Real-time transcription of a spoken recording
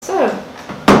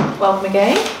Welcome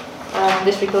again.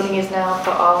 This recording is now for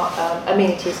our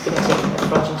Amenities Committee at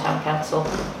Frodsham Town Council,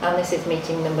 and this is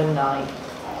meeting number 9.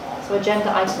 So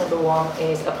agenda item number 1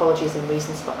 is apologies and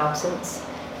reasons for absence.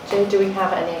 Jo, do we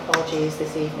have any apologies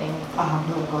this evening? I have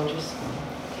no apologies.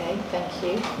 Okay, thank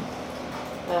you.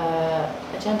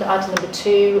 Agenda item number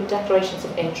 2, declarations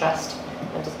of interest.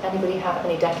 And does anybody have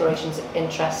any declarations of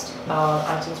interest on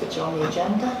items which are on the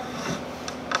agenda?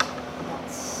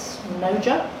 That's no,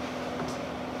 Jo.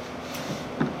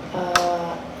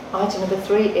 Item number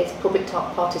 3 is public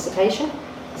participation.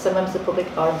 Some members of the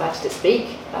public are invited to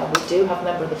speak. We do have a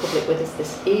member of the public with us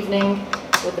this evening.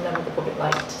 Would the member of the public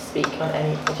like to speak on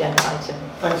any agenda item?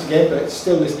 Thanks again, but it's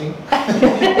still listening.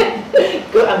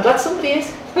 Good, I'm glad somebody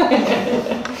is.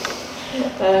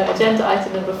 Agenda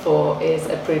item number 4 is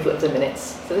approval of the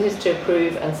minutes. So this is to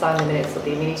approve and sign the minutes of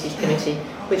the Amenities Committee,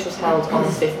 which was held on the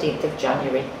 15th of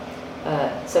January.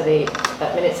 So the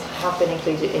minutes have been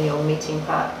included in your meeting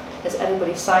pack. Has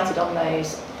everybody cited on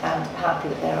those and happy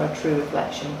that they are a true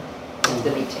reflection of the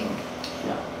meeting?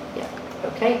 Yeah.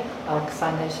 Okay, I'll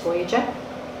sign those for you, Jo.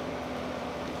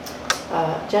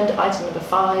 Agenda item number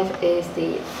 5 is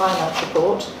the finance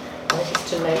report, and this is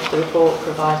to note the report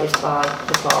provided by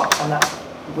the clerk, and that's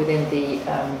within the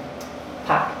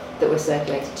pack that was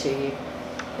circulated to you.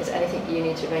 Is there anything you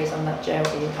need to raise on that, Jo?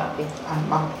 Are you happy? I'm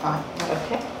fine.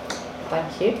 Okay,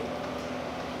 thank you.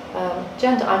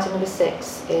 Agenda item number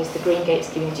 6 is the Green Gates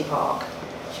Community Park.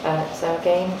 So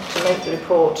again, to note the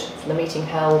report from the meeting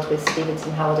held with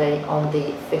Stevenson Halliday on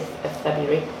the 5th of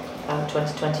February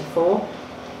 2024,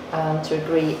 and to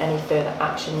agree any further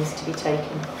actions to be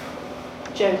taken.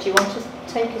 Jo, do you want to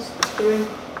take us through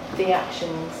the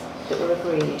actions that were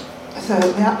agreed? So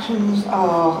the actions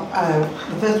are,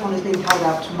 the first one is being carried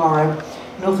out tomorrow.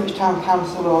 Northwich Town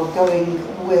Council are going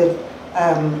with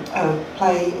a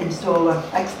play installer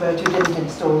expert who didn't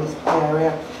install this play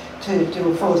area to do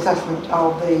a full assessment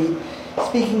of the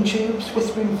speaking tubes,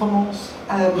 whispering funnels,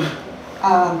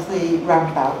 and the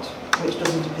roundabout, which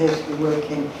doesn't appear to be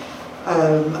working.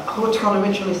 Horticon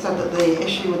originally said that the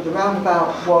issue with the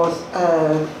roundabout was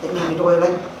it needed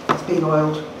oiling. It's been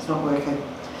oiled, it's not working.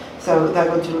 So they're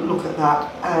going to look at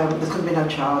that. There's going to be no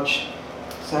charge,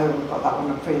 so we've got that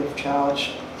one free of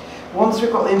charge. Once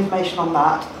we've got the information on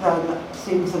that, then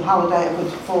Stevenson Halliday are going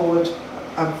to forward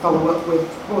and follow up with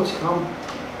Horticon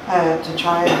to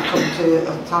try and come to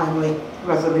a timely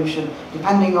resolution.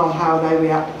 Depending on how they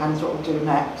react, depends what we'll do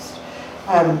next.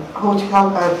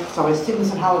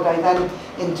 Stevenson Halliday then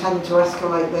intend to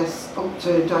escalate this up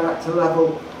to director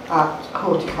level at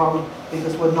Horticon,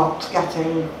 because we're not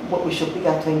getting what we should be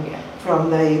getting from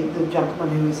the gentleman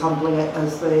who is handling it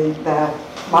as their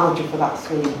manager for that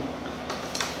scheme.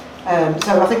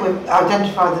 So I think we've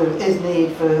identified there is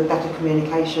need for better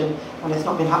communication, and it's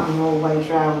not been happening all ways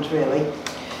round really.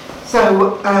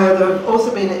 So there have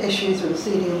also been issues with the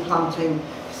seeding and planting.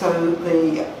 So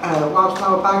the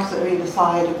wildflower bags that are either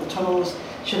side of the tunnels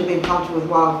should have been planted with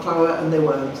wildflower, and they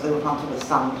weren't. They were planted with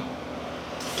sand.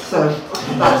 So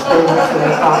that's been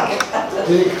back.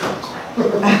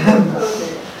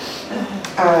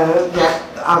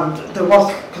 And there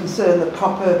was concern that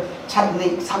proper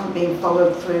techniques hadn't been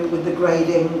followed through with the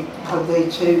grading of the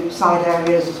two side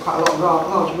areas. There's quite a lot of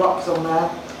large rocks on there.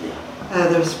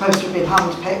 They're supposed to have been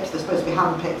hand-picked. They're supposed to be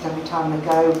hand-picked every time they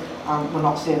go, and we're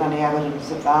not seeing any evidence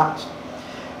of that.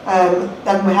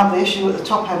 Then we have the issue at the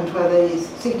top end where the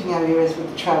seating area is with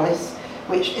the trellis,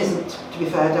 which isn't, to be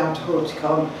fair, down to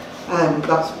Horticon.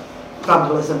 That's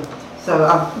vandalism. So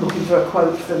I'm looking for a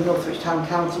quote from Northwich Town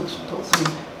Council to put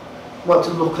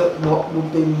to look at what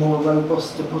would be more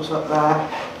robust to put up there.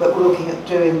 But we're looking at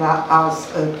doing that as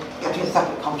getting a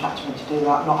separate contractor to do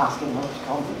that, not asking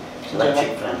Horticon.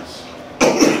 Electric fence.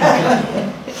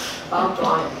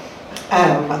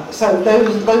 So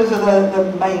those are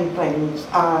the main things.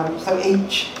 So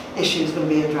each issue is going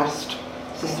to be addressed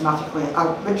systematically.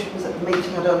 Richard was at the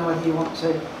meeting. I don't know whether you want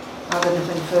to add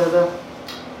anything further.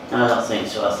 No, I don't think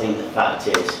so. I think the fact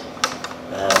is,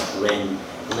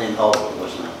 Lynn Hall,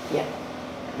 wasn't it? Yeah.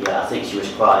 Yeah, I think she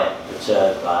was quite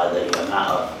perturbed by the amount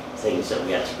of things that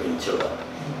we had to bring to her,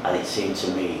 and it seemed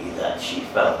to me that she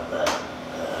felt that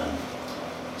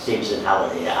Stevenson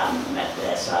Halliday hadn't met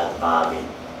their side of the bargain,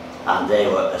 and they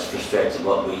were as frustrated as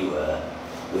what we were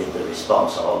with the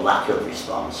response or lack of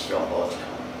response from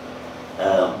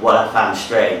Horticon. What I found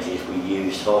strange is we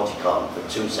used Horticon for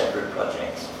 2 separate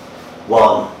projects.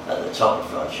 One at the top of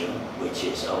Frodsham, which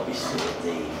is obviously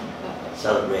the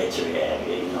celebratory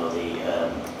area, you know,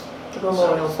 the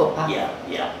memorial footpath.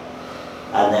 Yeah.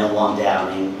 And then one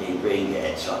down in Green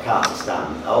Gate, so I can't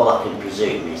understand. All I can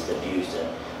presume is they've used a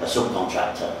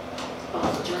subcontractor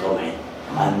to come in,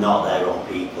 and not their own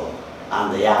people.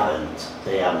 And they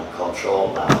haven't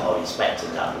controlled that or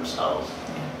inspected that themselves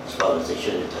as well as they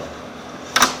should have done.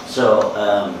 So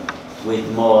with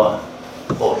more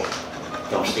push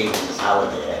from Stevens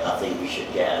Halliday, I think we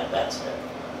should get a better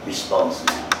response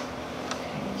now.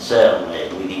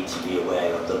 Certainly we need to be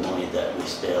aware of the money that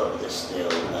that's still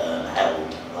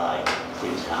held by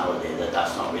Stevens Halliday,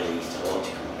 that's not released to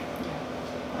horticulture.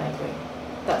 I agree.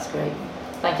 That's great.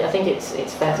 Thank you. I think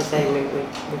it's fair to say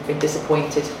we've been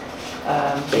disappointed,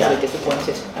 bitterly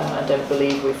disappointed, and don't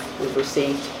believe we've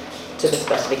received to the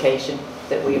specification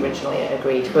that we originally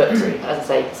agreed. But as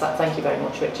I say, thank you very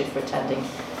much, Richard, for attending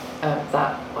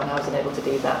that when I was unable to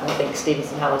do that. And I think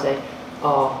Stevens and Halliday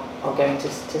are going to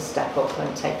step up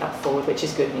and take that forward, which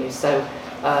is good news. So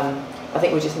I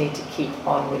think we just need to keep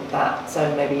on with that.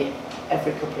 So maybe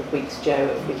every couple of weeks, Joe,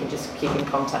 if we can just keep in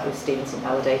contact with Stevens and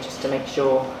Halliday just to make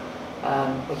sure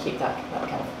we keep that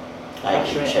kind of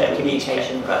pressure and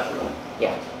communication.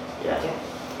 Yeah.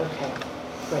 Okay,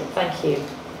 great, thank you.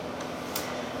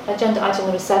 Agenda item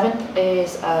number 7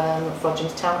 is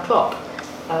Frodsham's town clock.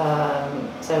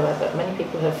 So many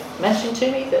people have mentioned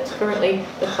to me that currently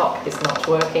the clock is not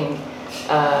working.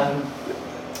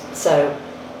 So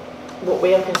what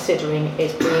we are considering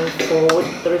is bringing forward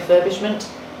the refurbishment.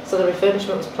 So the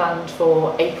refurbishment was planned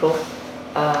for April.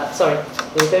 The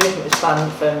refurbishment was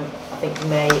planned from, I think,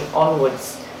 May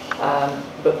onwards,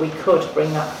 but we could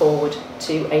bring that forward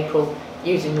to April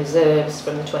using reserves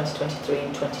from the 2023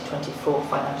 and 2024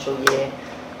 financial year.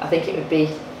 I think it would be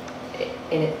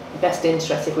in best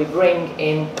interest if we bring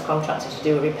in a contractor to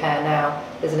do a repair now.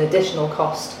 There's an additional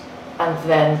cost, and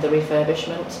then the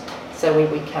refurbishment. So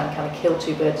we can kind of kill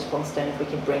two birds with one stone if we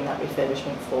can bring that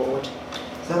refurbishment forward.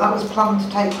 So that was planned to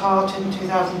take part in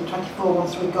 2024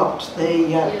 once we got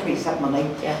the preset money.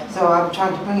 Yeah. So I'm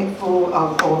trying to bring it forward,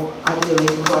 or ideally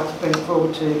we'd like to bring it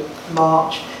forward to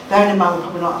March. Bearing in mind we're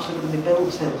probably not actually going to be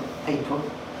billed till April.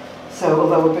 So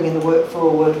although we're bringing the work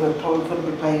forward, we're probably going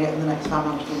to be paying it in the next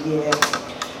financial year.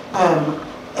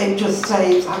 It just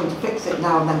saves having to fix it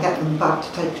now and then get them back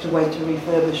to take it away to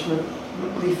refurbish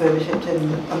it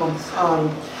in a month's time.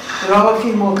 There are a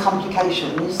few more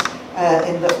complications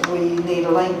in that we need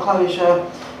a lane closure,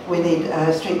 we need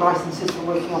street licences for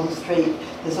working on the street.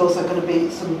 There's also going to be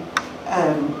some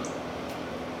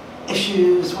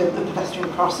issues with the pedestrian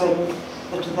crossing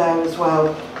that are there as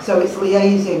well. So it's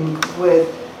liaising with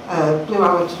Blue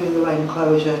Arrow to do the lane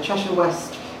closure, Cheshire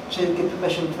West to give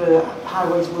permission for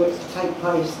highways works to take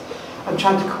place, and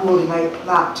trying to coordinate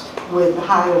that with the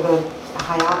hire of a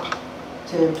HIAB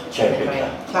to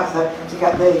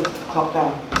get the clock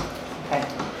down. Okay.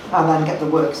 And then get the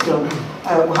works done.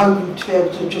 We're hoping to be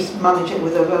able to just manage it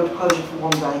with a road closure for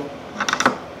one day,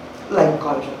 lane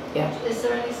closure. Yeah. Is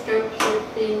there any scope for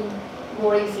it being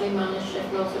more easily managed if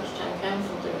Northwich Town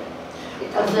Council do it?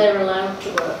 Because they're allowed to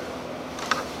work.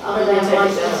 Are they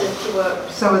licensed to work?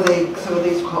 So are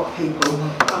these clock people.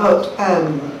 But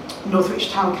Northwich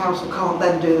Town Council can't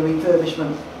then do the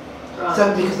refurbishment. Right.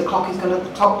 So because the clock is going to,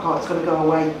 the top part is going to go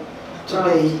away to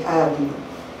be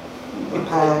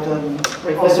repaired and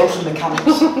all sorts of mechanics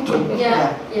done.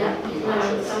 Yeah. No,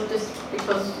 I'm just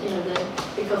because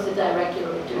because they're there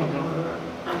regularly doing our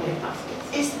hanging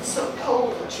baskets. Is the sort of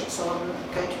pole that it's on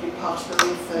going to be part of the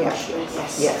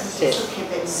refurbishment? Yes, it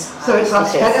is. So it's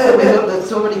like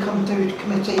that's already come through to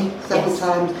committee several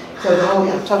times. So the whole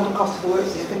total cost of the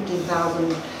works is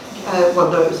 15,000.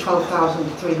 Well, no, it was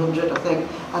 12,300, I think.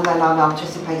 And then I'm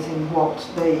anticipating what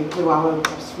the Blue Arrow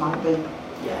cost might be.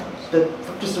 Yeah. For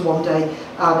just a one day,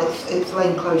 and it's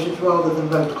lane closures rather than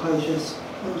road closures.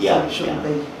 Yeah. So it shouldn't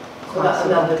be. So that's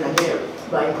another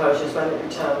lane closures when it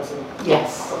returns. And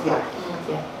Yes. Yeah.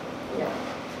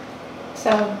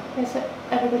 So is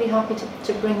everybody happy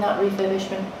to bring that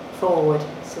refurbishment forward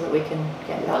so that we can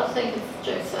get I that? think, as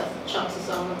Joe says, chances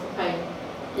are we'll be paying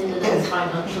in the next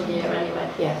financial year anyway.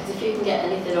 Yeah. Because if you can get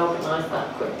anything organised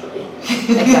that quickly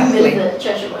Exactly. with the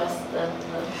Cheshire West, then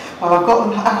Well, I've got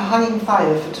them hanging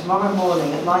fire for tomorrow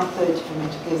morning at 9:30 for me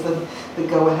to give them the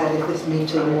go-ahead if this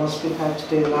meeting was prepared to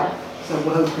do that. So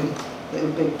we're hoping that it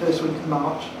would be first week of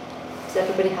March. Is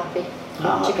everybody happy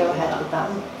to go ahead with that?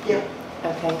 Yeah.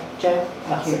 Okay, Joe,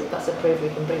 Thank you. that's approved. We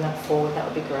can bring that forward. That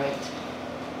would be great.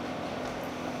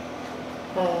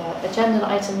 Agenda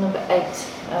item number 8.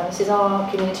 This is our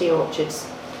community orchards.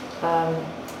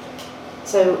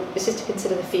 So this is to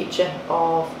consider the future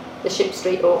of the Ship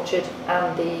Street orchard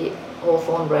and the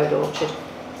Hawthorne Road orchard.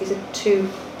 These are two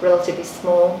relatively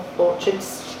small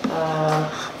orchards.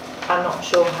 I'm not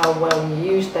sure how well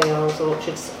used they are as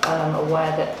orchards. I'm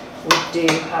aware that we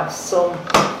do have some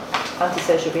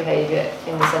antisocial behaviour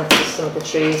in the sense that some of the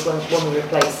trees, when we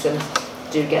replace them,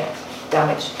 do get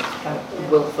damaged kind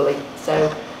of willfully.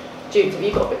 So, Jude, have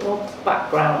you got a bit more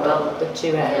background on the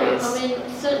two areas? Yeah, I mean,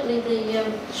 certainly the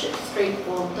Ship Street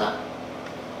one, that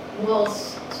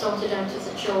was started out as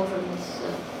a children's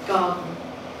garden,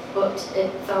 but it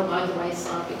fell by the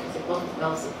wayside because it wasn't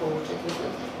well supported, with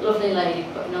a lovely lady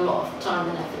putting a lot of time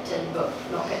and effort in, but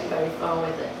not getting very far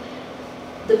with it.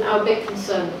 Our big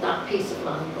concern with that piece of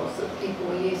land was that people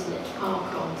were using it to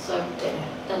park on, so it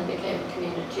then became a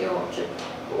community orchard.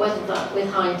 But whether that, with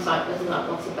hindsight, whether that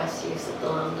was the best use of the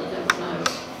land, I don't know.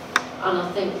 And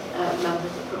I think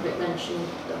members of the public mentioned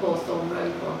the Hawthorne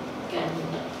Road one again,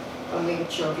 when we were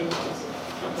children, it was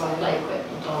had some play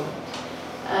equipment on.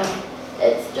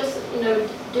 It's just, you know,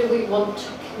 do we want to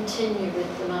continue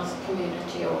with them as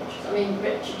community orchards? I mean,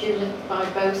 Richard, you live by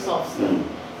both of them.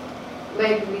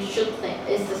 Maybe we should think,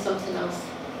 is there something else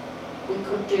we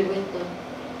could do with them?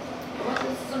 Well,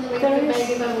 there's something we could,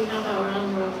 maybe when we have our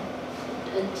annual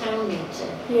town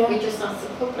meeting, we just ask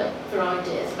the public for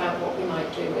ideas about what we might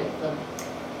do with them.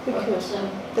 Because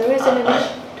there is an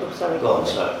initiative. Oh, sorry. Go on,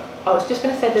 sorry. I was just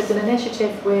going to say there's an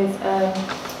initiative with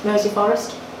Mersey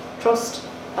Forest Trust.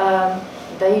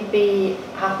 They'd be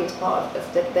happy as part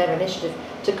of their initiative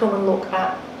to come and look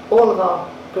at all of our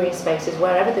green spaces,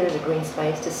 wherever there is a green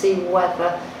space, to see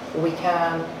whether we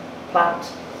can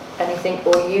plant anything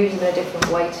or use them in a different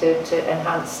way to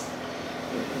enhance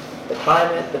the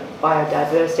climate, the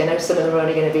biodiversity. I know some of them are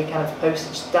only going to be kind of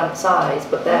postage stamp size,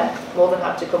 but they're more than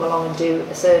happy to come along and do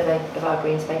a survey of our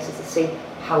green spaces to see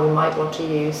how we might want to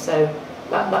use. So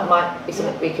that might be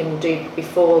something we can do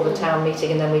before the town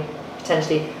meeting, and then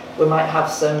we might have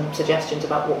some suggestions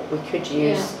about what we could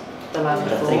use the land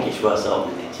for. But I think it's worth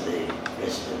opening it to the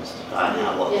residents to find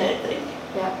out what they think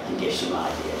and give some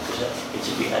idea. Because it's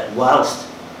a bit,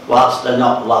 whilst they're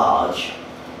not large,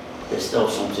 there's still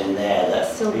something there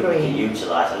that people can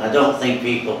utilise. And I don't think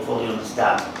people fully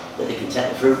understand that they can take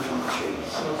the fruit from the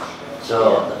trees.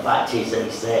 So the fact is that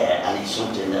it's there, and it's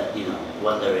something that, you know,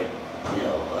 when they're,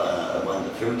 when the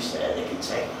fruit's there, they can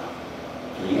take that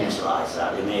and utilise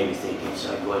that. They may be thinking,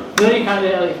 so going. No, you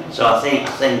can't. So I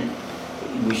think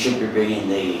we should be bringing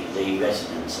the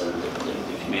residents and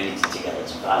the community together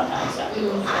to find out exactly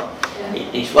what's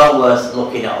what. It's well worth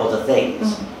looking at other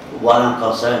things. What I'm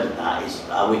concerned about is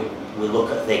we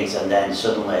look at things and then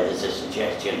suddenly there's a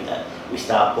suggestion that we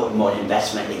start putting more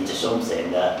investment into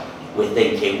something that we're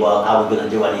thinking, well, are we going to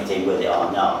do anything with it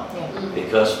or not?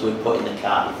 Because we're putting the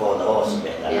cart before the horse a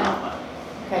bit then, aren't we?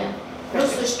 Okay.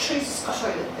 Most of those trees,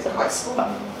 sorry, they're quite small. I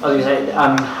was going to say,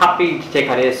 I'm happy to take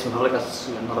ideas from public, that's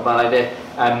not a bad idea.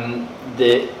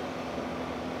 The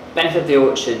benefit of the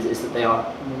orchards is that they are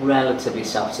relatively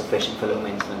self-sufficient for low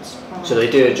maintenance. So they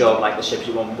do a job like the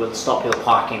Shipsy one, will stop your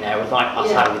parking there without us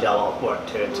having to do a lot of work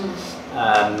to it.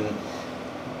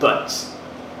 But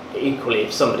equally,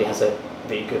 if somebody has a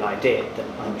really good idea, then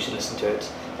I think we should listen to it.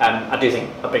 I do think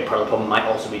a big part of the problem might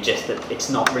also be just that it's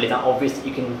not really that obvious that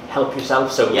you can help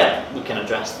yourself, so we can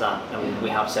address that, and we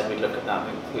have said we'd look at that,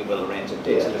 we will arrange a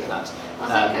day to look at that.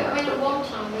 I mean, at one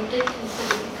time we did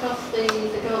consider, because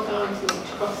the Girl Guides moved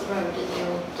across the road in the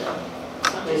old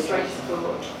magistrates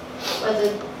court, whether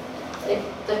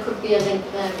there could be a link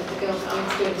there with the Girl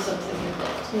Guides doing something with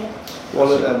it.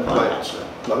 One of them,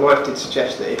 my wife did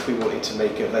suggest that if we wanted to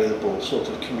make available sort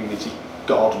of community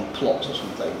garden plots or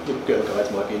something, the Girl Guides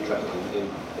might be interested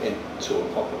in sort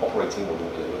of operating one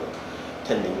or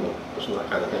tending one or something, that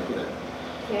kind of thing, you know.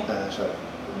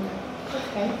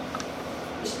 Okay.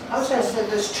 I was going to say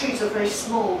those trees are very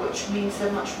small, which means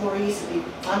they're much more easily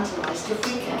vandalised. If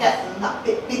we can get them that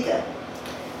bit bigger,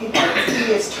 in 2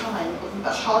 years' time, it'll be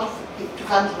much harder for people to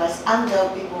vandalise, and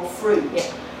there'll be more fruit.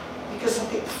 Because I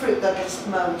think the fruit they'll get at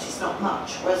the moment is not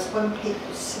much, whereas when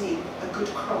people see a good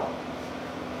crop,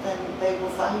 then they will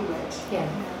value it.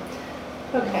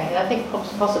 Okay, I think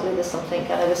possibly there's something,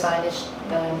 I know the signage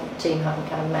team haven't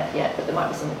kind of met yet, but there might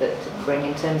be something to bring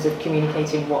in terms of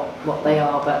communicating what they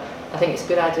are, but I think it's a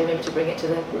good idea maybe to bring it to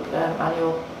the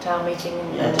annual town meeting.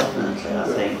 Definitely, I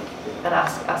think. And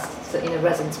ask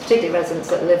residents, particularly residents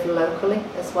that live locally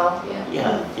as well.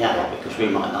 Because we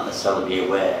might not necessarily be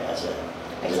aware as a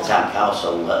town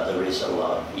council that there is a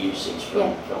lot of usage from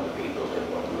the people that live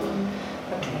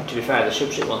locally. To be fair, the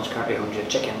Shipship one's currently 100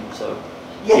 chicken, so...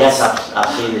 Yes, I've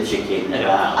seen the chicken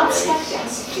about. I'm slightly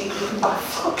eaten by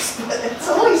fox, but it's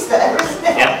always there, isn't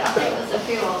it? I think there's a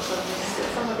few also,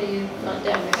 somebody like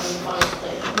down there on the fire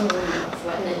station, that's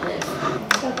where they live.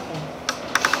 Okay.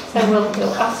 So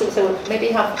we'll ask it, so we'll maybe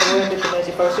have a word with the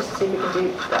Mersey Forest just to see if we can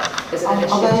do that as an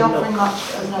initiative. Are they offering that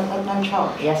as no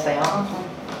charge? Yes, they are.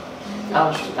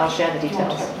 I'll share the Do you want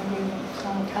details. to take an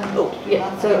agreement, Can Oh, do yeah,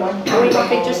 that so anyway? are we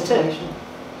happy just to Information.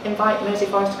 invite Mersey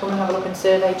Forest to come and have a look and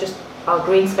survey just our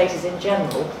green spaces in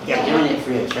general? Yeah, doing it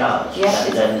free of charge. Yeah,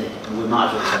 And then we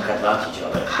might as well take advantage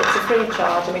of it. It's a free of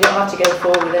charge, and we don't have to go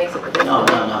forward with anything that they No,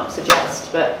 no, no.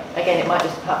 suggest. But again, it might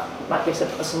just might give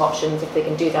some options if they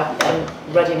can do that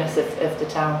readiness of the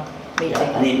town meeting.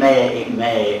 Yeah, and it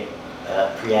may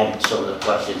preempt some of the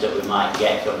questions that we might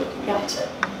get from the community.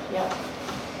 Yeah.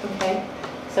 Okay.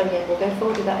 So yeah, we'll go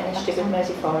forward with that initiative with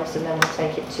Mersey Forest, and then we'll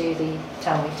take it to the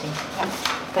town meeting.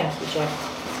 Thank you, Jo.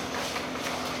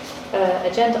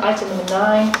 Agenda item number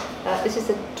 9. This is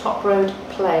the Top Road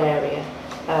play area.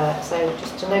 So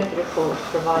just to note the report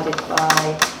provided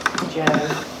by Jo.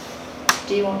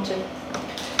 Do you want to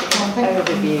I think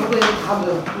overview? we'll have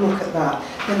a look at that.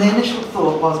 And the initial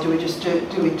thought was, do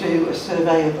we do a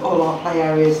survey of all our play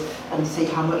areas and see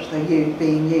how much they're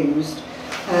being used?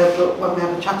 But when we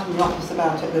had a chat in the office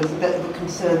about it, there was a bit of a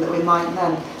concern that we might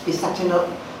then be setting up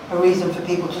a reason for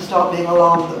people to start being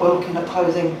alarmed that we're looking at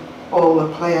closing all the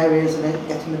play areas and it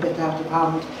getting a bit out of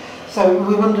hand. So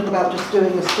we wondered about just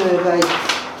doing a survey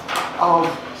of,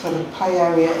 so the play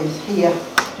area is here,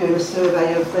 doing a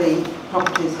survey of the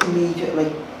properties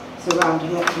immediately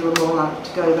surrounding it, so we're more likely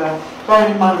to go there.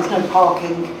 Bearing in mind there's no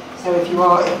parking, so if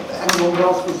anyone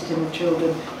was visiting with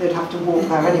children, they'd have to walk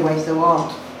there anyway, so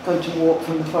aren't going to walk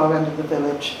from the far end of the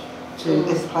village to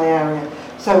this play area.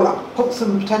 So I put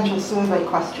some potential survey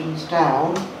questions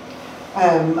down,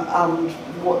 and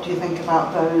what do you think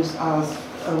about those as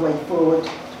a way forward?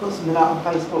 To put something out on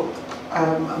Facebook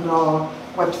and our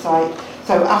website.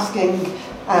 So asking,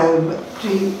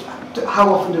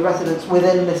 how often do residents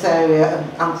within this area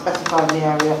and specifying the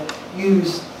area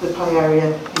use the play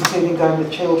area, including going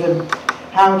with children?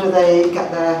 How do they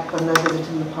get there when they're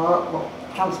visiting the park? What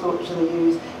transport do they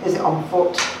use? Is it on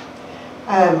foot?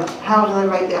 How do they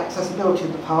rate the accessibility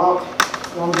of the park?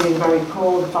 1 being very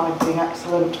poor, 5 being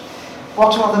excellent.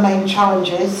 What are the main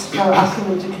challenges? So asking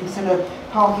them to consider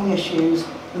parking issues,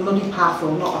 the muddy path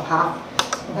or not a path,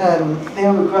 the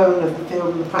overgrown of the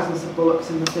field and the presence of bullocks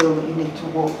in the field that you need to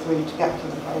walk through to get to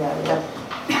the play area.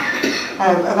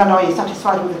 And then are you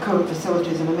satisfied with the current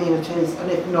facilities and amenities? And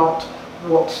if not,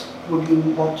 what would you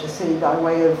want to see by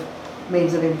way of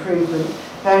means of improvement?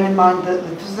 Bearing in mind that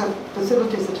the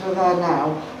facilities that are there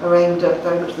now are aimed at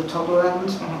very much the toddler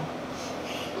end.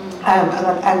 And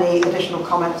then any additional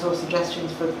comments or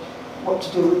suggestions for what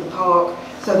to do with the park.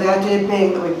 So the idea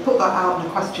being that we put that out in a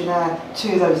questionnaire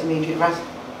to those immediate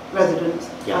residents,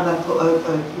 and then put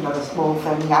a small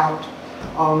thing out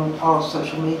on our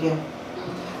social media.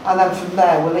 And then from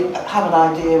there we'll have an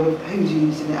idea of who's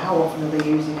using it, how often are they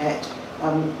using it,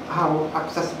 and how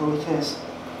accessible it is.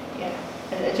 Yeah,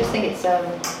 I just think it's, I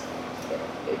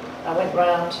went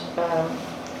round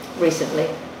recently,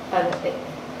 and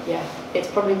it's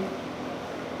probably,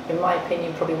 in my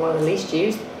opinion, probably one of the least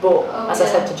used, but as I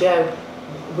said to Jo,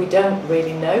 we don't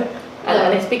really know,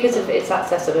 and it's because of its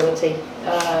accessibility,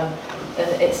 and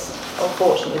it's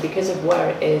unfortunately because of where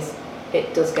it is,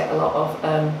 it does get a lot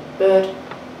of bird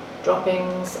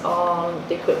droppings on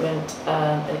the equipment,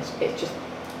 and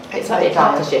it's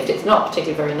hard to shift. It's not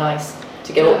particularly very nice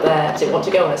to go up there, to want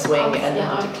to go on a swing and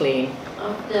have to clean.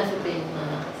 I've never been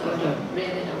there, so I don't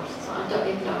really know. I don't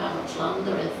even know how much land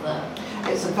there is there.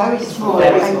 It's a very small,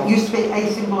 it used to be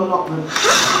a single allotment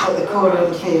at the corner of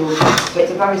the field, so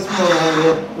it's a very small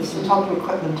area with some toddler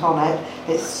equipment on it.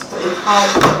 It's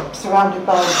quite surrounded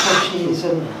by bushes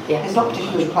and it's not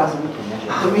particularly pleasant.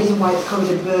 The reason why it's covered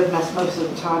in bird nests most of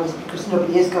the time is because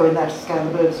nobody is going there to scare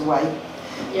the birds away.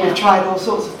 We've tried all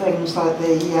sorts of things like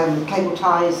the cable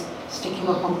ties sticking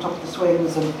up on top of the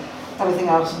swings and everything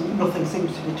else, and nothing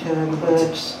seems to deter the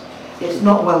birds. It's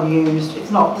not well used.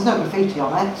 There's no graffiti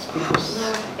on it because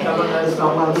it's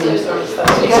not well used.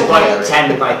 It's like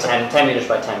 10 by 10 metres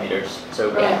by 10 metres.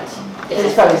 So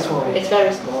it's very small. It's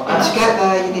very small. And to get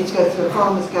there, you need to go through a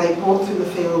farmer's gate, walk through the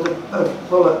field of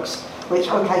bullocks, which,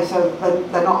 so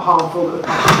they're not harmful.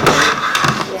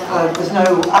 There's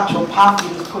no actual path,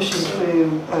 you're just pushing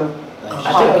through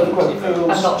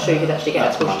I'm not sure you'd actually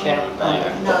get a pushchair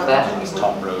there. It's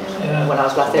Top Road. When I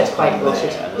was last there, it's quite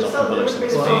rutted. There's lots of bullocks in the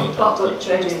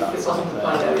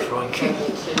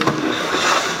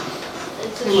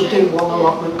They would do one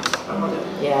allotment.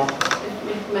 Yeah.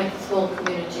 We can make a small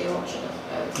community auction,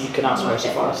 I suppose. you can ask Mersey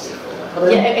Forest.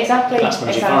 Yeah, exactly. Ask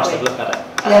Mersey Forest to look at it.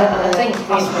 I think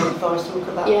Forest to look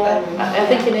at that. I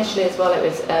think initially as well it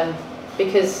was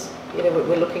because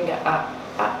we're looking at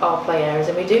our play areas,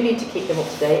 and we do need to keep them up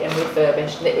to date and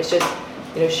refurbished, and it was just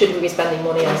should we be spending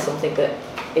money on something that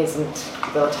isn't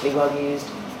relatively well used?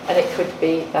 And it could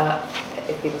be that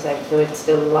if people say they would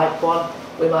still like one,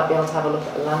 we might be able to have a look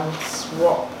at a land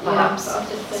swap perhaps.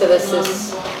 So there's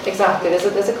this, exactly,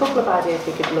 there's a couple of ideas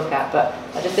we could look at, but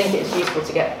I just think it's useful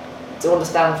to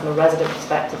understand from a resident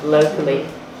perspective locally,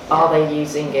 are they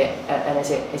using it, and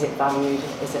is it valued,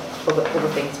 is it other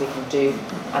things we can do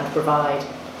and provide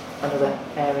another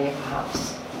area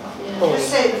perhaps. Yeah. Just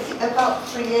say, about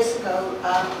 3 years ago,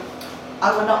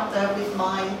 I went up there with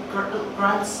my little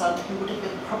grandson, who would have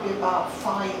been probably about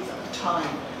 5 at the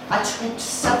time. I took him to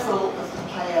several of the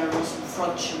play areas in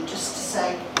Frodsham just to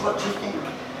say, what do you think?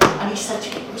 And he said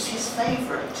it was his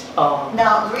favourite. Oh.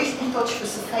 Now, the reason he thought it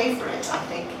was a favourite, I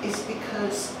think, is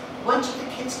because when the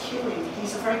kids queuing,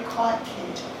 he's a very quiet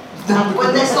kid. And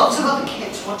when there's lots of other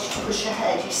kids wanting to push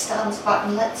ahead, he stands back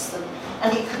and lets them.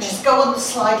 And he could just go on the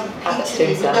slide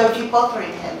repeatedly with nobody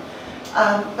bothering him.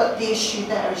 But the issue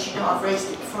there is, I've raised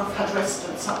it before, I've had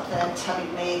residents up there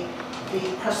telling me the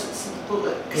presence of the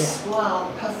bullocks,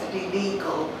 while perfectly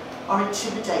legal, are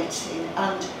intimidating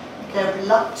and they're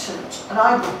reluctant. And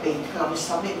I would be, to be honest,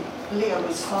 I mean, Leo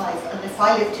was 5, and if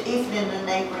I lived even in a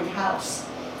neighbouring house,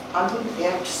 I wouldn't be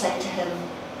able to say to him,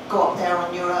 go up there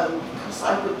on your own, because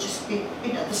I would just be,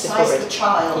 the size of the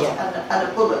child and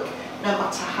a bullock, no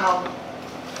matter how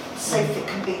safe it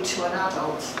can be to an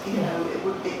adult, it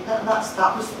would be, that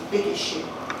was the big issue.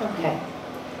 Okay.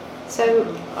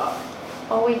 So,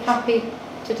 are we happy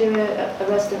to do a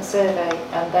resident survey,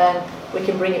 and then we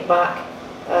can bring it back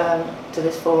to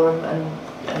this forum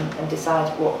and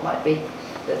decide what might be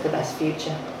the best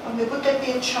future? I mean, would there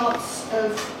be a chance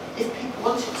of, if people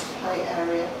wanted to play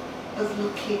area, of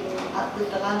looking at,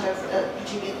 with the landowner,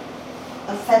 putting in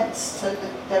a fence so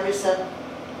that there is a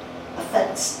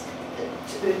fence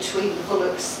between the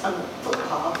bullocks and the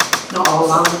footpath? Not all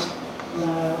land.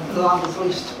 No. The land is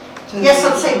leased to... Yes,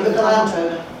 I'm saying with the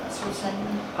landowner. That's what I'm saying.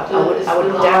 I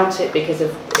would doubt it, because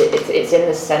of it's in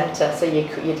the centre, so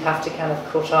you'd have to kind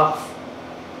of cut off.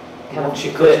 Once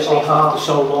you cut it off after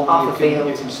so long, half you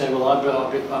can say, well, I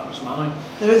brought it, that was mine.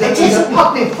 It is a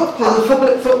public footpath. There's a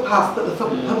public footpath, but the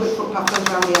public footpath goes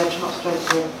around the edge, not straight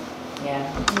through.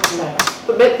 Yeah.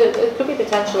 But there could be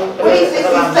potential. What do you think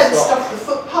we fenced off the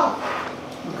footpath?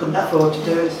 We couldn't afford to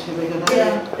do it, it's too big an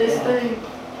area.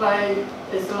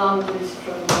 Is the land leased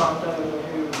from the landowner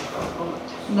who got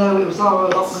it? No, it was our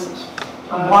allotment.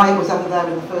 And why it was ever there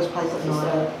in the first place, I've no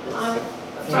idea.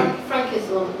 Frank is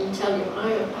the one that can tell you. I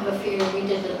have a feeling we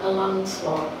did a land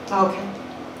swap Okay.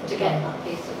 to get that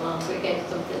piece of land. We gave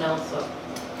something else up.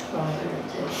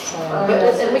 Right. But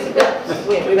But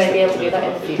we may be able to do that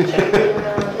in the future.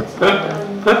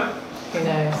 Who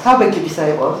knows? How big did you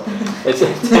say it was? It's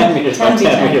 10 metres by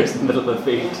 10 metres in the middle of the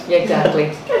field. Yeah,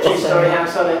 exactly. Two-storey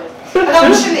house on it. And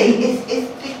actually,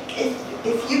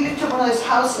 if you lived in one of those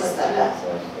houses there,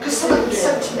 because someone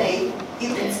said to me,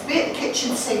 you could be at the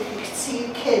kitchen sink, you could see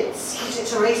your kids, because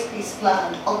it's a raised piece of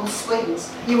land, on the swings.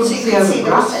 You wouldn't so see could over see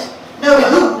grass. No,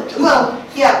 well,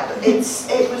 yeah, but it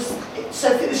was,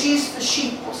 so if it was used for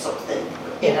sheep or something,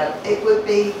 it would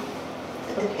be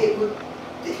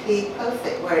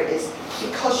perfect where it is,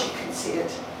 because you can see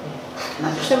it. Can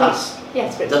I just ask,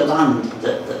 Yes, the land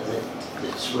that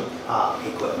Wood Park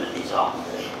equipment is on,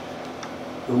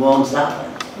 who owns that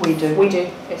then? We do. We do.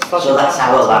 It's So that's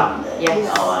our land then?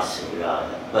 Yes. Oh, I see, right.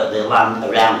 But the land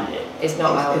around it? It's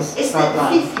not ours. Isn't it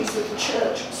the fifties of the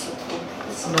church or something?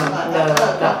 Something like No,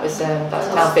 that. that was that's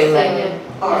Townfield Lane.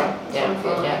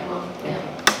 Yeah.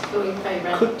 But we pay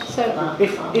rent. So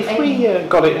If we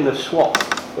got it in a swap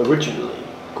originally,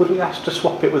 could we ask to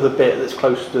swap it with a bit that's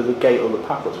close to the gate or the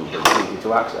path or something, easy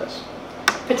to access?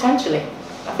 potentially.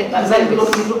 I think that's Then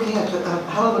he's looking at a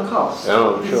hell of a cost.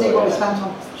 Oh, You can sure, see what we yeah. spent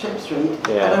on Ship Street.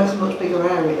 Yeah. I know it's a much bigger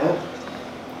area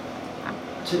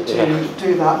to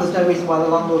do that. There's no reason why the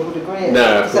landlord would agree.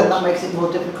 No, of Because then course. that makes it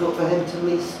more difficult for him to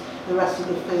lease the rest of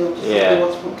the field. So Yeah. he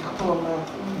wants to put capital on there.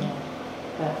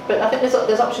 But I think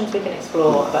there's options we can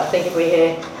explore. But I think if we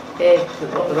hear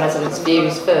what the residents'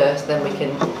 views first, then we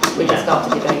can start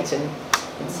to debate and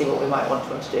see what we might want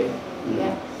them to do.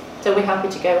 Yeah. So we're happy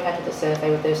to go ahead with the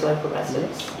survey with those local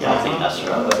residents. Yeah, I think that's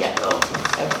the right way Yeah. to go.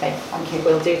 Okay. Thank you.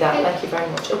 We'll do that. Thank you very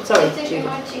much. Oh, sorry, I think we Julie.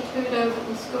 might include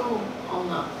Overton School on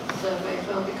that survey as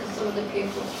well, because some of the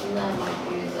pupils from there might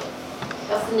use it.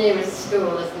 That's the nearest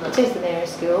school, isn't It it? is the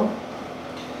nearest school.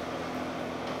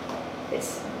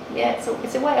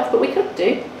 It's a way off, but we could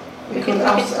do. We could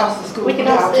ask the school we to could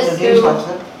put it ask out in the a school.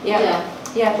 newsletter.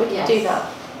 Yeah, we could Yes. do that.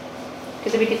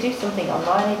 Because if we could do something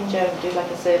online, even Joe, do like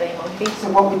a survey monkey. So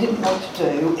what we didn't want to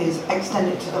do is extend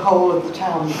it to the whole of the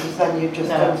town, because then you're just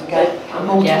No, going to get a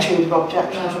multitude of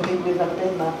objections No. from people who've never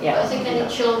been there. Yeah. But I think any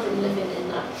children living in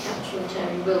that catchment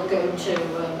area will go to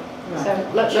Right.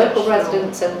 So local Church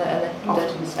residents and the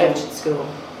Ofton School. Overton School.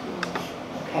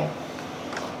 Okay.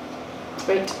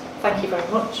 Great. Thank you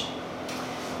very much.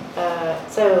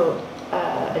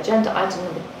 Agenda item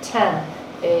number 10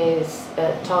 is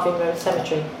Tarvin Road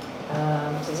Cemetery.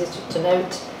 So this is just to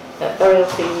note that burial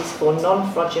fees for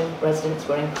non-Frodsham residents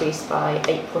were increased by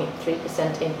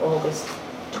 8.3% in August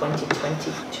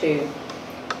 2022.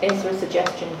 Is there a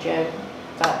suggestion, Joe,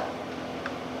 that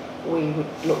we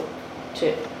would look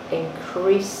to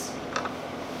increase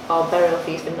our burial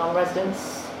fees for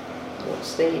non-residents?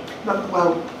 What's the...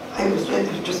 Well, it was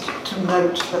just to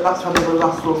note that that's when they were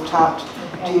last looked at.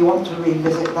 Do you want to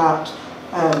revisit that?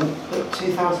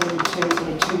 2002,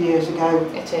 only 2 years ago.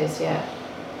 It is, yeah.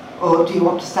 Or do you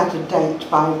want to set a date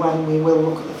by when we will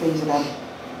look at the fees again?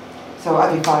 So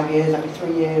every 5 years, every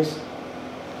 3 years?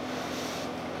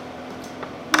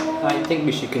 I think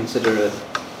we should consider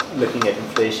looking at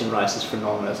inflation rises for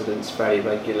non-residents very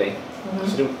regularly.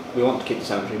 So we want to keep the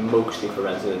cemetery mostly for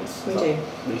residents. We Is do.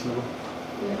 that reasonable?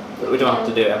 Yeah. But we don't have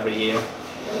to do it every year.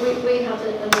 We had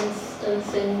an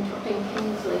instance in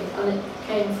Kingsley, and it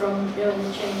came from, when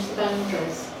they changed the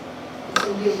boundaries.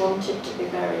 Somebody wanted to be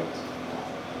buried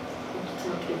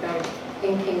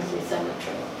in Kingsley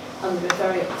Cemetery, and they were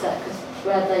very upset because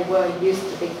where they were used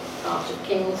to be part of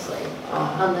Kingsley,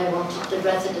 and they wanted the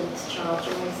residents charge,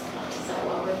 and we had to say,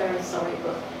 well, we're very sorry,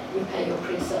 but you pay your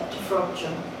precept to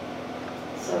Frodsham.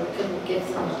 So we couldn't give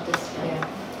them that discount.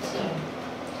 Yeah.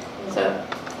 So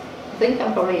I think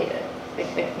I'm probably,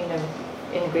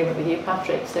 in agreement with you,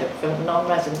 Patrick. So for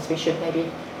non-residents, we should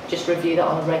maybe just review that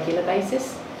on a regular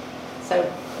basis. So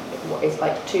what is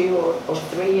like 2 or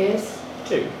 3 years?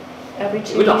 2. Every 2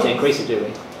 years. We don't have to increase it, do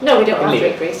we? No, we don't Can have leave to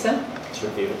it. increase them. Let's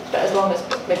review it. But as long as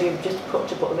maybe we just put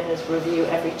them in as review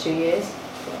every 2 years.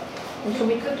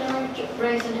 Could I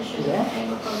raise an issue Yeah. that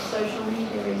came up on social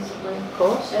media recently? Of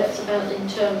course. It's about the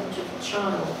interment of a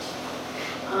child.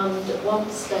 And at one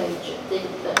stage it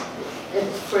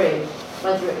was free,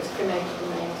 whether it was cremated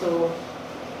remains or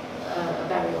a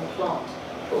burial plot.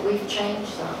 But we've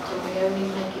changed that and we only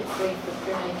make it free for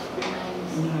cremated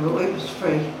remains. No, it was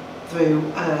free through,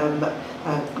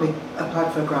 we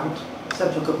applied for a grant,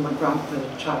 central government grant for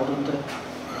a child under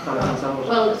 5 years old.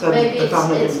 Well, So maybe the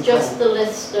family it's didn't just pay. the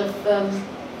list of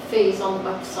fees on the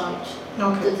website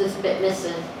Okay. that there's a bit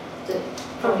missing.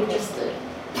 Probably Okay.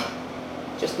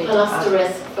 just Need an to add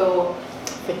asterisk for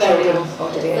for children burials.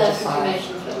 under the age They're of for 5.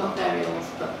 cremations, but not burials.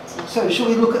 But So shall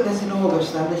we look at this in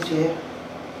August then, this year?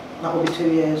 That will be 2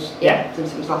 years Yeah.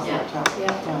 since it was last Yeah. looked at. Yeah.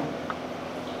 Right.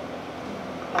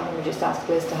 And then we just ask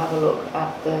Liz to have a look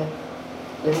at the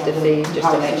list of Yeah, fees just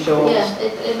to make comparison. sure. yeah,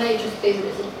 it may just be that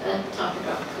it's a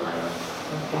typographical error.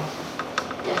 Okay,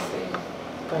 Yes, we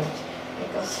great.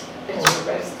 got a bit of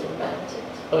a roasted about it.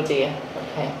 Oh dear,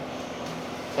 okay.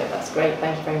 So that's great,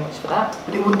 thank you very much for that.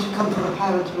 But it wouldn't have come from a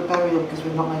parent of a burial because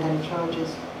we've not made any charges.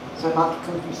 So it might have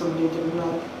come from somebody who didn't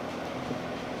know.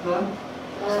 No?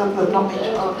 So they've not been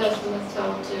The charged. person was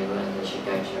told to they should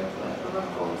go to a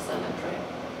Runcorn cemetery.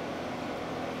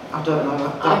 I don't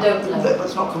know. I don't know.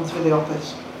 That's not come through the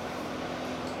office.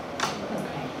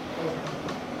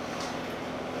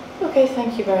 Okay. Okay,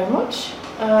 thank you very much.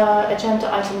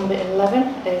 Agenda item number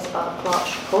 11 is our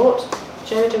clerk's report.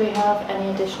 Joe, do we have any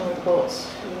additional reports?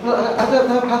 Well, I don't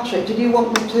know, Patrick, did you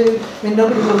want me to? I mean,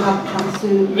 nobody will have a chance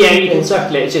to... Yeah, you can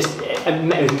circulate. It's just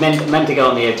it was meant to go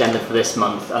on the agenda for this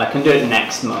month, and I can do it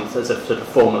next month as a sort of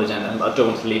formal agenda. I don't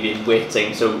want to leave you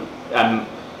waiting, so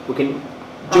we can.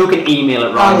 Joe can email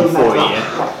it round for you.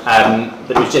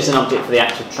 But it was just an update for the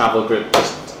active travel group.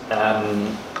 Just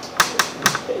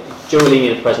Joe will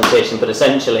email the presentation, but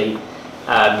essentially,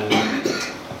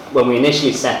 when we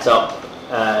initially set up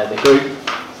the group,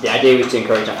 the idea was to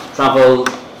encourage active travel,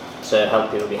 to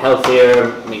help people be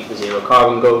healthier, meet the zero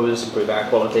carbon goals, improve air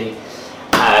quality.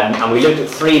 And we looked at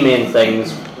 3 main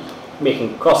things: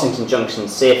 making crossings and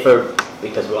junctions safer,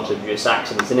 because we want to reduce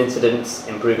accidents and incidents;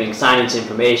 improving signage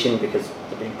information, because there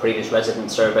have been previous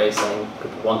resident surveys saying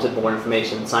people wanted more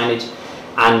information and signage;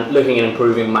 and looking at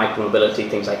improving micromobility,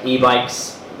 things like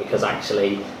e-bikes, because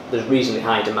actually there's reasonably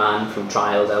high demand from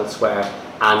trials elsewhere,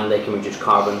 and they can reduce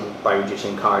carbon by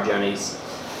reducing car journeys.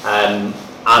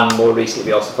 And more recently,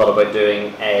 we also thought about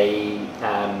doing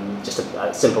just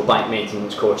a simple bike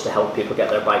maintenance course to help people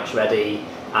get their bikes ready,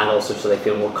 and also so they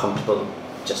feel more comfortable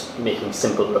just making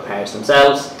simple repairs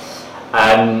themselves.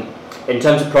 In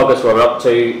terms of progress, where we're up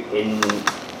to, in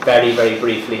very, very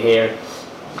briefly here,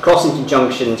 crossings and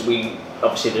junctions,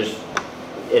 obviously there's,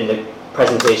 in the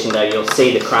presentation there, you'll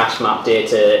see the crash map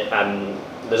data.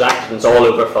 There's accidents all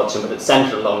over Frodsham, but it's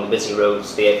centred along the busy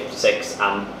roads, the A56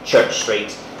 and Church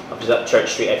Street. obviously that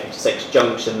Church Street A56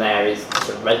 junction there is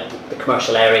sort of the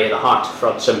commercial area, the heart of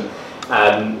Frodsham,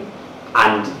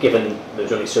 and given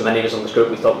there's only so many of us on this group,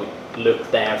 we thought we'd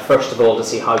look there first of all to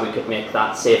see how we could make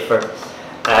that safer.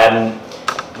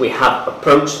 We have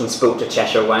approached and spoke to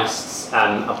Cheshire West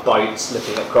about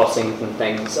looking at crossings and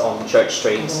things on Church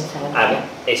Street.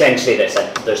 Essentially they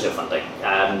said there's no funding,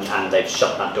 and they've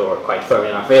shut that door quite firmly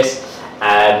in our face.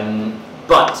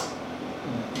 But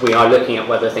we are looking at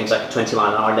whether things like a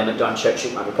 20-mile-an-hour limit down Church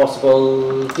Street might be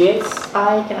possible. Yes?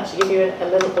 I can actually give you a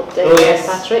little update, Oh, yes.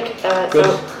 Patrick. Good.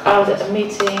 So I was at a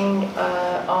meeting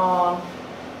on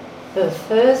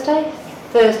Thursday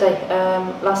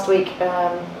last week.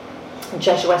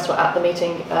 Cheshire West were at the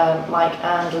meeting, Mike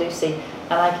and Lucy,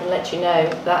 and I can let you know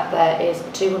that there is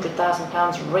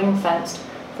 £200,000 ring-fenced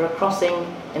for a crossing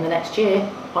in the next year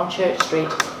on Church Street.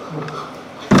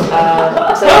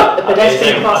 So the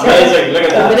pedestrian crossing, Look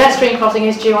at that. the pedestrian crossing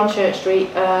is due on Church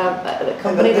Street. The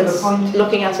company that's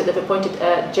looking at it, they've appointed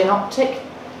Genoptic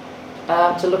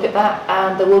to look at that,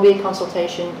 and there will be a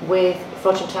consultation with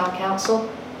Frodsham Town Council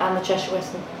and the Cheshire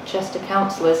West and Chester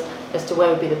councillors as to where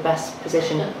would be the best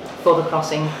position for the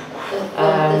crossing.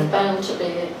 There's bound to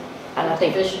be And I a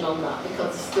think, division on that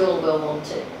because the school will want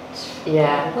it.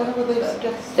 yeah, Where were they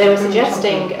suggesting? they were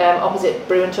suggesting opposite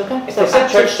Brew and Tucker. If they said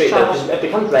active Church Street though, travel- because it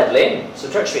becomes Red Lane, so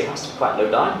Church Street has to be quite low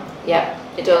down. Yeah,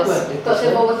 it does. But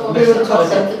they've always wanted the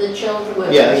crossing for the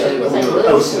children. Yeah,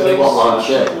 We want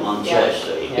on Church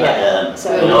Street. Yeah.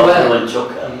 So You know, Brew and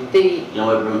Tucker. The You know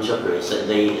where Brew and Tucker is?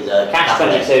 The Catch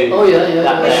cafe. 22. Oh yeah, yeah.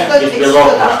 That yeah. there. Just below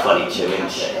Catch 22,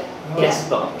 isn't it? Yes,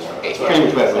 but It's pretty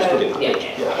much where it was put in.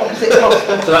 yeah.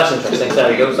 So that's interesting. So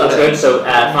there we go. So that's good. So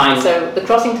fine. So the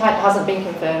crossing type hasn't been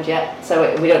confirmed yet, so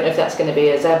we don't know if that's going to be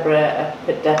a zebra, a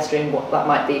pedestrian, what that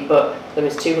might be, but there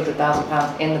is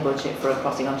 £200,000 in the budget for a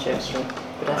crossing on Church Street.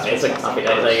 Pedestrian It's a crossing. happy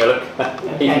day. There you go.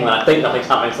 Look. Even when I think nothing's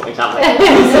happening, something's happening.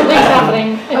 Something's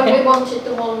happening. And we wanted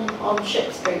the one on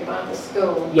Ship Street by the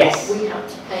school. Yes. We had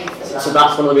to pay for that. So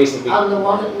that's one of the reasons we. And the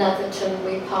one at Netherton,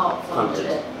 we part funded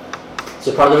it.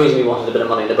 So part of the reason we wanted a bit of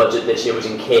money in the budget this year was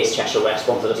in case Cheshire West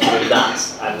wanted us to do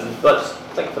that, but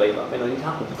thankfully that may not need to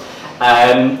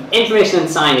happen. Information and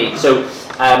signage. So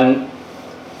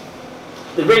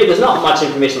there's not much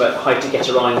information about how to get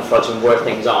around Frodsham and where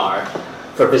things are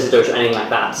for visitors or anything like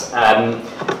that.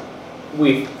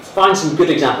 We've found some good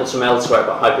examples from elsewhere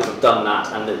about how people have done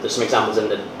that, and there's some examples in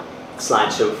the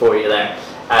slideshow for you there.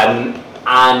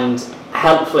 And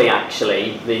helpfully,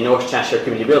 actually, the North Cheshire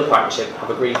Community Rail Partnership have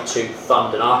agreed to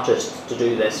fund an artist to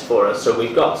do this for us. So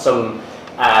we've got some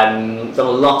done a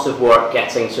lot of work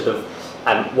getting sort of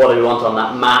what do we want on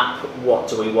that map, what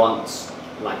do we want,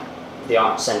 like the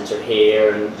art centre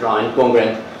here, and Ryan, go on,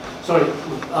 Graham. Sorry,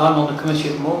 I'm on the committee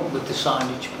at the moment with the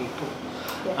signage people,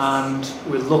 Yes. and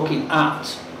we're looking at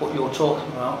what you're talking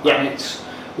about. Yeah. And it's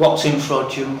what's in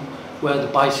Frodsham, where the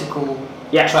bicycle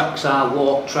Yeah. tracks are,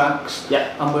 walk tracks, Yeah.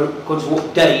 and we're going to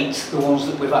update the ones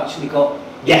that we've actually got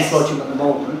Yes. in Frodsham at the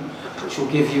moment, which will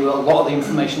give you a lot of the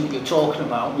information that you're talking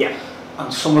about. Yeah.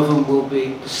 And some of them will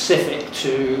be specific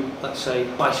to, let's say,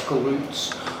 bicycle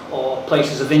routes or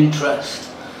places of interest,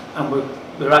 and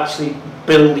we're actually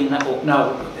building that up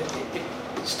now.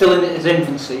 It's still in its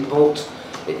infancy, but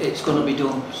it's going to be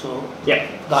done. So Yeah.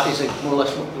 that is more or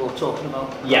less what you're talking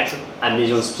about. Yeah, and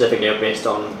these ones specifically are based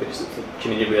on, because it's a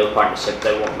Community Rail Partnership,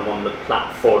 they want them on the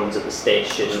platforms at the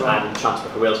station, That's right. and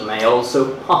Transport for Wales may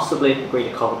also possibly agree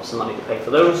to cough up some money to pay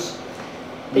for those.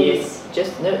 There's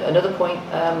just another point,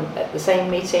 at the same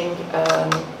meeting,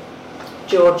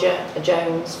 Georgia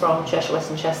Jones from Cheshire West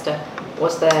and Chester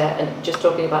was there, and just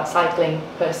talking about cycling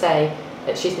per se.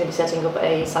 She's going to be setting up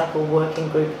a cycle working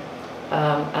group,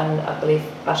 and I believe,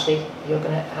 Ashley, you're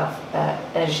going to have an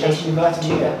invitation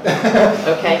to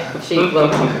go. Okay, she will,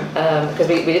 because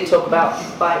we did talk about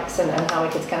bikes and how we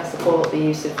could kind of support the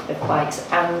use of bikes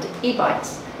and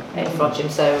e-bikes in Frodsham,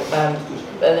 so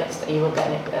the next you will get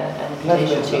an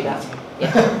invitation to that.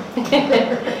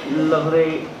 Yeah.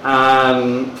 Lovely.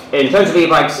 In terms of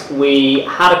e-bikes, we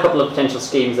had a couple of potential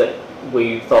schemes that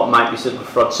we thought might be suitable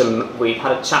for Frodsham. We've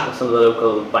had a chat with some of the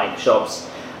local bike shops.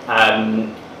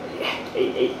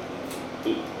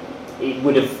 It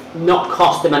would have not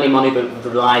cost them any money, but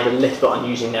relied a little bit on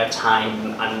using their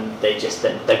time, and they're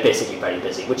basically very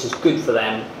busy, which is good for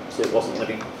them. So it wasn't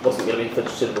going to be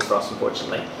suitable for us,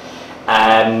 unfortunately.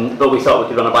 But we thought we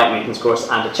could run a bike maintenance course,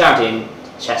 and a charity in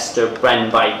Chester, Bren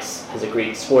Bikes, has agreed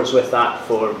to support us with that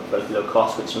for relatively low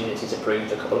cost, which Communities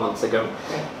approved a couple of months ago.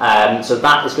 So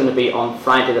that is going to be on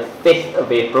Friday the 5th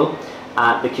of April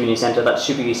at the Community Centre. That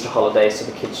should be Easter holiday, so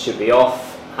the kids should be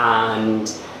off, and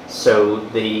So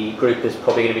the group is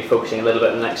probably going to be focusing a little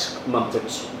bit in the next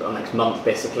month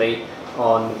basically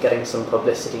on getting some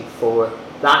publicity for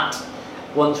that.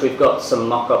 Once we've got some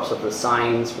mock-ups of the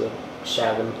signs, we'll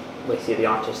share them with you. The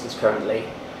artist is currently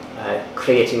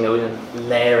creating those and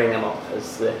layering them up,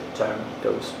 as the term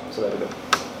goes. So there we go.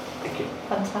 Thank you.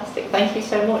 Fantastic. Thank you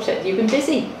so much. You've been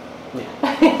busy.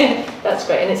 Yeah. That's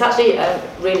great, and it's actually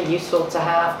really useful to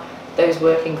have those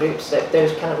working groups,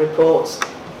 those kind of reports,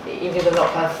 even if they're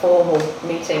not kind of formal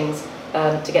meetings,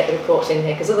 to get the reports in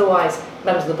here, because otherwise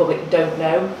members of the public don't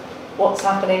know what's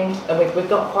happening, and we've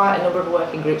got quite a number of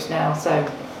working groups now, so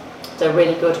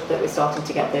really good that we're starting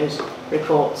to get those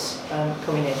reports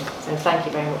coming in. So thank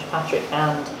you very much, Patrick,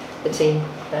 and the team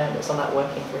that's on that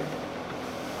working group.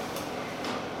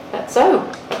 So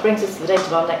that brings us to the date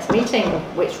of our next meeting,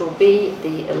 which will be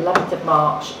the 11th of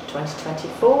March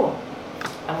 2024.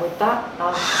 And with that,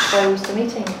 I'll close the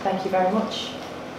meeting. Thank you very much.